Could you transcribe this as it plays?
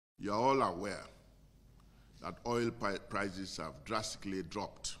You are all aware that oil prices have drastically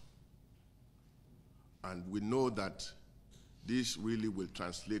dropped. And we know that this really will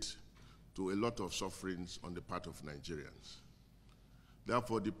translate to a lot of sufferings on the part of Nigerians.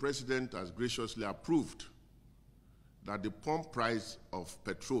 Therefore, the President has graciously approved that the pump price of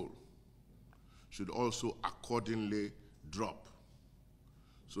petrol should also accordingly drop.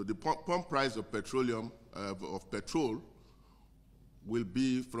 So the pump price of petrol will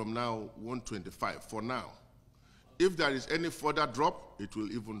be from now 125 for now. If there is any further drop, it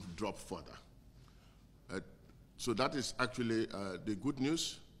will even drop further. So that is actually the good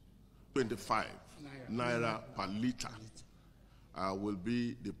news. 25 naira per liter will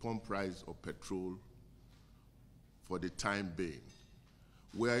be the pump price of petrol for the time being.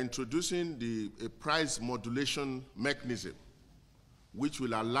 We are introducing a price modulation mechanism which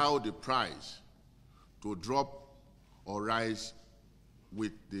will allow the price to drop or rise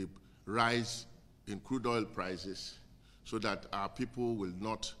with the rise in crude oil prices, so that our people will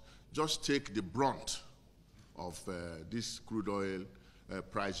not just take the brunt of this crude oil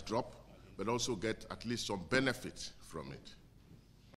price drop, but also get at least some benefit from it.